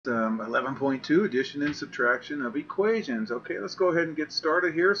11.2 addition and subtraction of equations. Okay, let's go ahead and get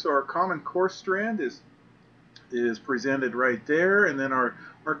started here. So our common core strand is presented right there, and then our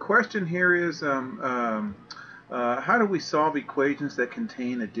question here is how do we solve equations that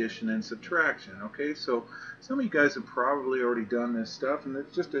contain addition and subtraction? Okay, so some of you guys have probably already done this stuff, and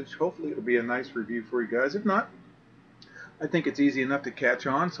it's just hopefully it'll be a nice review for you guys. If not, I think it's easy enough to catch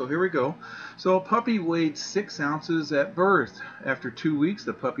on, so here we go. So a puppy weighed 6 ounces at birth. After 2 weeks,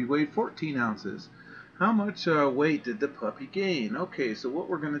 the puppy weighed 14 ounces. How much weight did the puppy gain? Okay, so what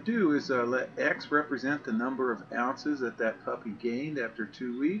we're going to do is let X represent the number of ounces that puppy gained after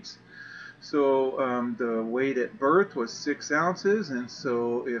 2 weeks. So the weight at birth was 6 ounces, and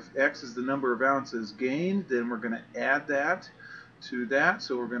so if X is the number of ounces gained, then we're going to add that to that.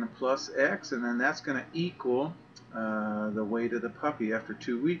 So we're going to plus X, and then that's going to equal the weight of the puppy after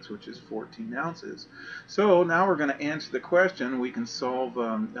 2 weeks, which is 14 ounces. So now we're going to answer the question. We can solve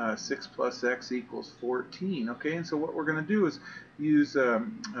 6 plus X equals 14. Okay, and so what we're going to do is use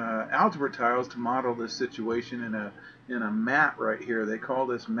algebra tiles to model this situation in a mat right here. They call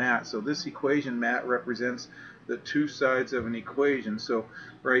this mat. So this equation mat represents the two sides of an equation. So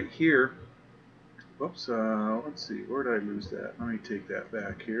right here, whoops, let's see, where did I lose that? Let me take that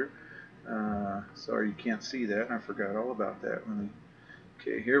back here. Sorry you can't see that. I forgot all about that.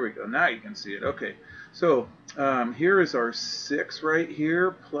 Okay, here we go. Now you can see it. Okay, so here is our 6 right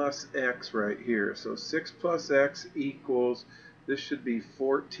here plus X right here. So 6 plus X equals, this should be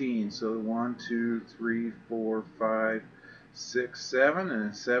 14. So 1, 2, 3, 4, 5, 6, 7,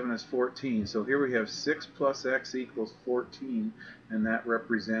 and 7 is 14. So here we have 6 plus X equals 14, and that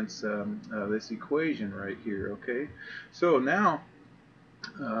represents this equation right here. Okay, so now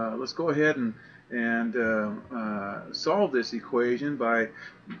let's go ahead and solve this equation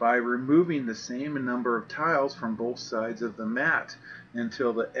by removing the same number of tiles from both sides of the mat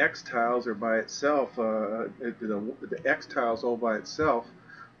until the X tiles are by itself, the X tiles all by itself,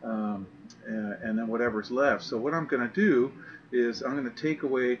 and then whatever's left. So what I'm going to do is I'm going to take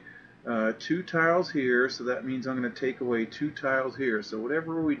away 2 tiles here, so that means I'm going to take away 2 tiles here. So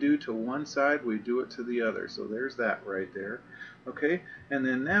whatever we do to one side, we do it to the other. So there's that right there. Okay, and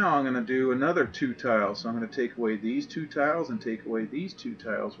then now I'm going to do another 2 tiles. So I'm going to take away these 2 tiles and take away these 2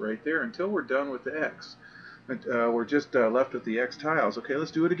 tiles right there until we're done with the X. We're just left with the X tiles. Okay, let's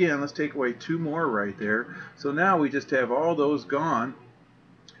do it again. Let's take away 2 more right there. So now we just have all those gone,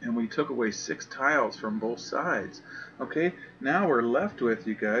 and we took away 6 tiles from both sides. Okay, now we're left with,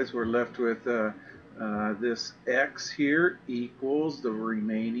 you guys, we're left with this X here equals the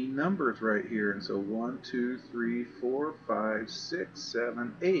remaining numbers right here. And so 1, 2, 3, 4, 5, 6,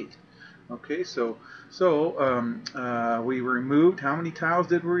 7, 8. Okay, so we removed, how many tiles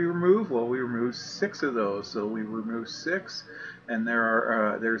did we remove? Well, we removed 6 of those. So we removed 6, and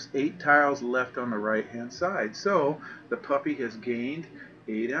there's 8 tiles left on the right hand side. So the puppy has gained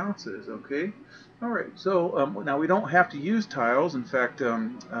 8 ounces. Okay, all right, so now we don't have to use tiles. In fact,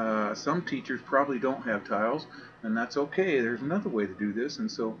 some teachers probably don't have tiles, and that's okay. There's another way to do this.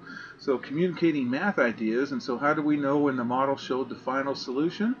 And so communicating math ideas. And so how do we know when the model showed the final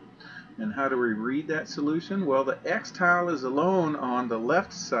solution? And how do we read that solution? Well, the X tile is alone on the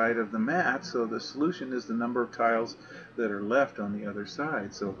left side of the mat, so the solution is the number of tiles that are left on the other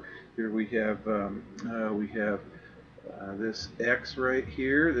side. So here we have this X right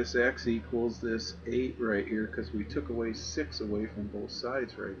here. This X equals this 8 right here because we took away 6 away from both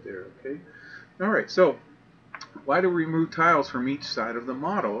sides right there. Okay. All right. So why do we remove tiles from each side of the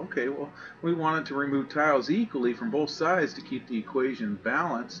model? Okay, well, we wanted to remove tiles equally from both sides to keep the equation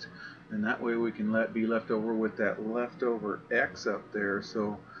balanced, and that way we can be left over with that leftover X up there.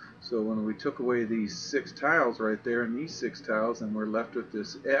 So when we took away these 6 tiles right there and these 6 tiles, then we're left with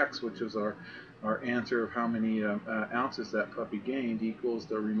this X, which is our answer of how many ounces that puppy gained, equals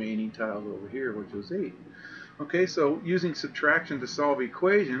the remaining tiles over here, which was 8. Okay, so using subtraction to solve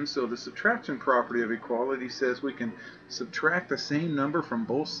equations, so the subtraction property of equality says we can subtract the same number from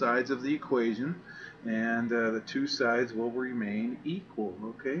both sides of the equation, and the two sides will remain equal.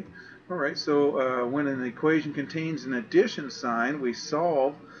 Okay, all right, so when an equation contains an addition sign, we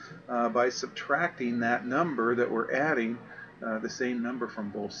solve by subtracting that number that we're adding, the same number from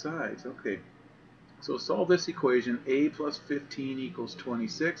both sides. Okay. So solve this equation, a plus 15 equals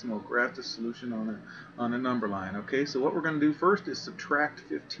 26, and we'll graph the solution on a number line. Okay, so what we're going to do first is subtract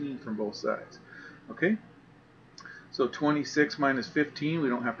 15 from both sides. Okay, so 26 minus 15, we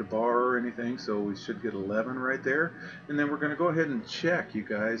don't have to bar or anything, so we should get 11 right there. And then we're going to go ahead and check, you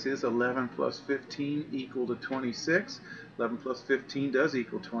guys, is 11 plus 15 equal to 26? 11 plus 15 does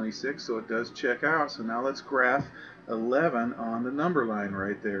equal 26, so it does check out. So now let's graph 11 on the number line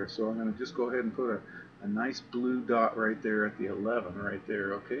right there. So I'm going to just go ahead and put a nice blue dot right there at the 11 right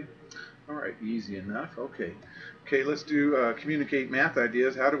there, okay? All right, easy enough. Okay, let's do communicate math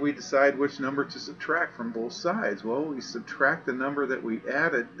ideas. How do we decide which number to subtract from both sides? Well, we subtract the number that we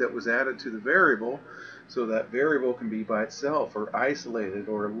added, that was added to the variable, so that variable can be by itself or isolated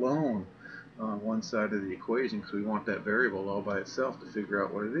or alone on one side of the equation, because we want that variable all by itself to figure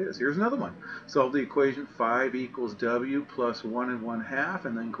out what it is. Here's another one. Solve the equation 5 equals w plus 1 1/2,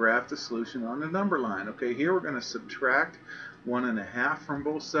 and then graph the solution on the number line. Okay, here we're going to subtract 1 1/2 from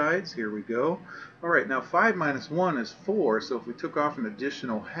both sides. Here we go. All right, now 5 minus 1 is 4, so if we took off an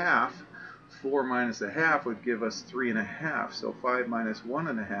additional half, 4 minus a half would give us 3 1/2. So 5 minus 1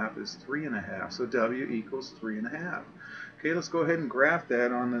 1/2 is 3 1/2. So w equals 3 1/2. Okay, let's go ahead and graph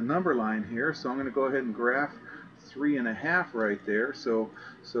that on the number line here. So I'm going to go ahead and graph 3 1/2 right there. So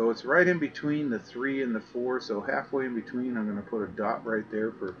it's right in between the 3 and the 4. So halfway in between, I'm going to put a dot right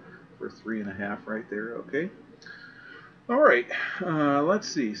there for 3 1/2 right there. Okay. All right, let's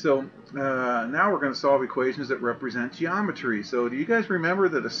see. So now we're going to solve equations that represent geometry. So do you guys remember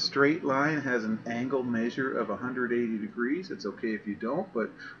that a straight line has an angle measure of 180 degrees? It's okay if you don't,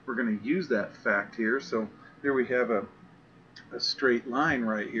 but we're going to use that fact here. So here we have a straight line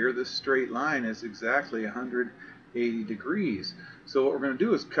right here. This straight line is exactly 180 degrees. So what we're going to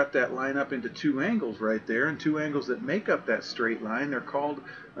do is cut that line up into two angles right there, and two angles that make up that straight line, they're called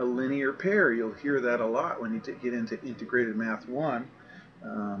a linear pair. You'll hear that a lot when you get into Integrated Math 1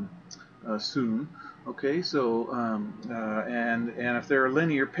 soon. Okay, so and if they're a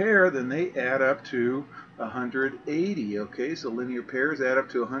linear pair, then they add up to 180. Okay, so linear pairs add up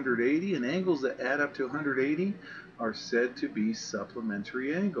to 180, and angles that add up to 180 are said to be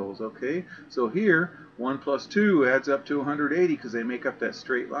supplementary angles. Okay, so here 1 plus 2 adds up to 180 because they make up that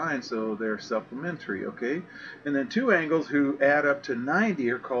straight line, so they're supplementary. Okay, and then two angles who add up to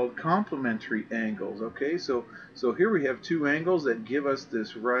 90 are called complementary angles. Okay, so here we have two angles that give us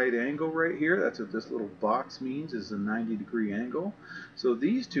this right angle right here. That's what this little box means, is a 90-degree angle. So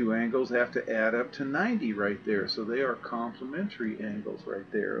these two angles have to add up to 90 right there. So they are complementary angles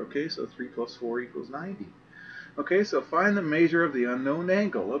right there. Okay, so 3 plus 4 equals 90. Okay, so find the measure of the unknown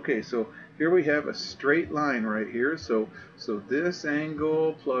angle. Okay, so here we have a straight line right here. So this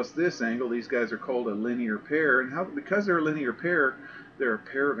angle plus this angle, these guys are called a linear pair. And because they're a linear pair, they're a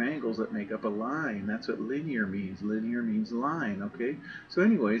pair of angles that make up a line. That's what linear means. Linear means line, okay? So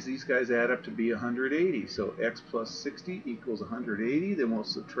anyways, these guys add up to be 180. So x plus 60 equals 180. Then we'll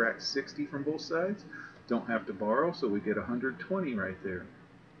subtract 60 from both sides. Don't have to borrow, so we get 120 right there.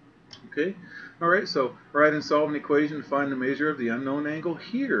 Okay, all right, so write and solve an equation to find the measure of the unknown angle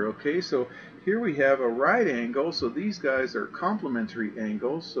here. Okay, so here we have a right angle, so these guys are complementary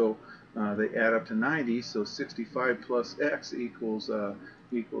angles, so they add up to 90, so 65 plus x equals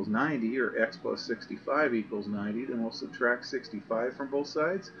 90, or x plus 65 equals 90. Then we'll subtract 65 from both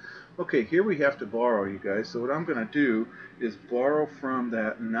sides. Okay, here we have to borrow, you guys, so what I'm going to do is borrow from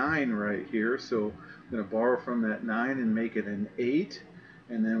that 9 right here. So I'm going to borrow from that 9 and make it an 8.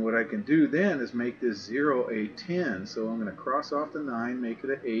 And then what I can do then is make this 0 a 10. So I'm going to cross off the 9, make it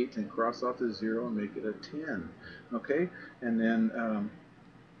an 8, and cross off the 0 and make it a 10. Okay? And then,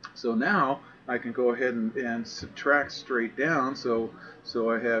 so now I can go ahead and subtract straight down. So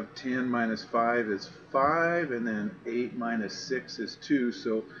I have 10 minus 5 is 5, and then 8 minus 6 is 2.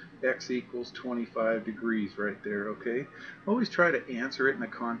 So x equals 25 degrees right there, okay? Always try to answer it in the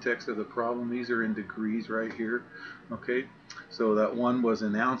context of the problem. These are in degrees right here, okay? So that one was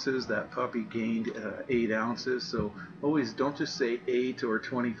in ounces. That puppy gained 8 ounces. So always don't just say 8 or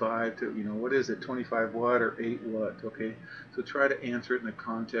 25 to, you know, what is it, 25 what or 8 what, okay? So try to answer it in the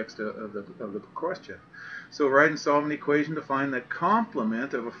context of the question. So write and solve an equation to find the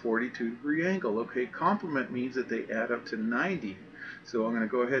complement of a 42-degree angle. Okay, complement means that they add up to 90. So I'm going to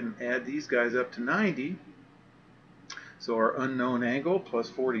go ahead and add these guys up to 90. So our unknown angle plus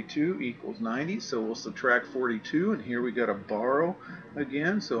 42 equals 90. So we'll subtract 42, and here we got to borrow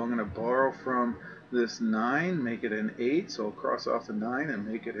again. So I'm going to borrow from this 9, make it an 8. So I'll cross off the 9 and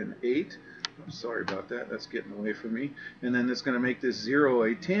make it an 8. I'm sorry about that. That's getting away from me. And then it's going to make this 0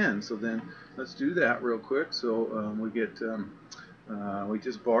 a 10. So then let's do that real quick. So we get we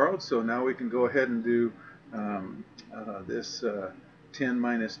just borrowed. So now we can go ahead and do this 10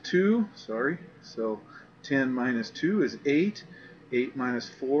 minus 2. Sorry. So 10 minus 2 is 8. 8 minus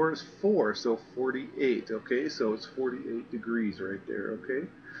 4 is 4, so 48, okay? So it's 48 degrees right there, okay?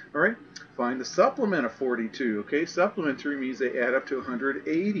 All right, find the supplement of 42, okay? Supplementary means they add up to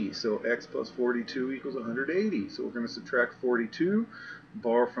 180, so x plus 42 equals 180. So we're going to subtract 42,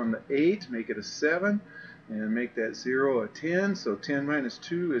 borrow from the 8, make it a 7, and make that 0 a 10. So 10 minus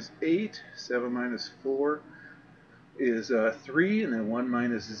 2 is 8. 7 minus 4 is 3, and then 1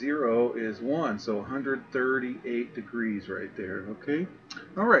 minus 0 is 1. So 138 degrees right there. Okay.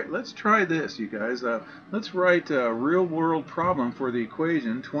 All right, let's try this, you guys. Let's write a real-world problem for the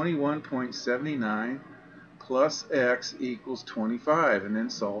equation 21.79 plus x equals 25, and then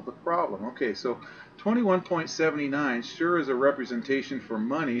solve the problem. Okay, so 21.79 sure is a representation for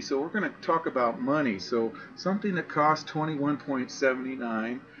money, so we're going to talk about money. So something that costs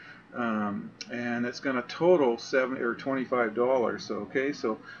 21.79, and it's going to total $25. So okay,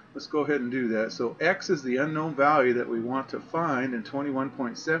 so let's go ahead and do that. So x is the unknown value that we want to find, and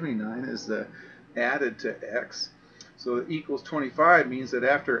 21.79 is the added to x. So it equals 25 means that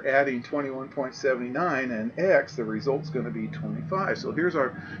after adding 21.79 and x, the result's going to be 25. So here's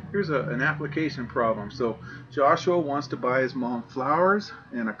an application problem. So Joshua wants to buy his mom flowers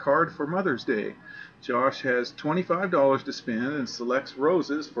and a card for Mother's Day. Josh has $25 to spend and selects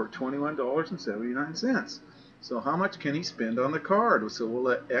roses for $21.79. So how much can he spend on the card? So we'll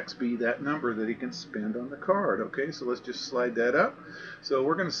let x be that number that he can spend on the card. Okay, so let's just slide that up. So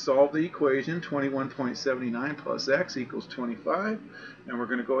we're going to solve the equation 21.79 plus x equals 25, and we're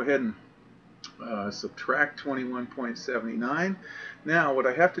going to go ahead and subtract 21.79. Now what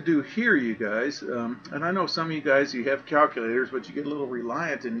I have to do here, you guys, and I know some of you guys, you have calculators, but you get a little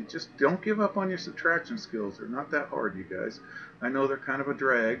reliant, and you just don't give up on your subtraction skills. They're not that hard, you guys. I know they're kind of a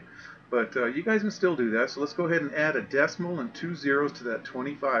drag, but you guys can still do that. So let's go ahead and add a decimal and 2 zeros to that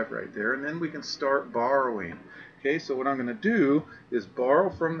 25 right there, and then we can start borrowing. Okay, so what I'm going to do is borrow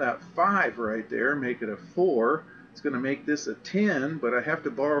from that 5 right there, make it a 4. It's going to make this a 10, but I have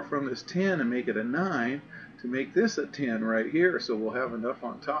to borrow from this 10 and make it a 9 to make this a 10 right here. So we'll have enough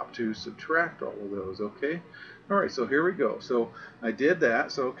on top to subtract all of those, okay? All right, so here we go. So I did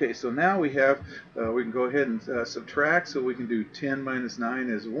that. So okay, so now we have, we can go ahead and subtract. So we can do 10 minus 9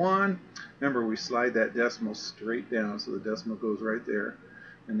 is 1. Remember, we slide that decimal straight down, so the decimal goes right there.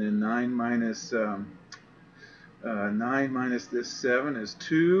 And then 9 minus this 7 is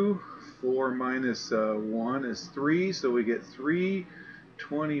 2. 4 minus 1 is 3, so we get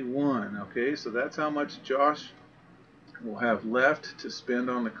 321. Okay, so that's how much Josh will have left to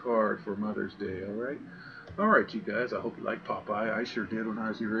spend on the card for Mother's Day. All right, you guys. I hope you like Popeye. I sure did when I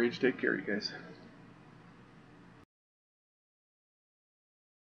was your age. Take care, you guys.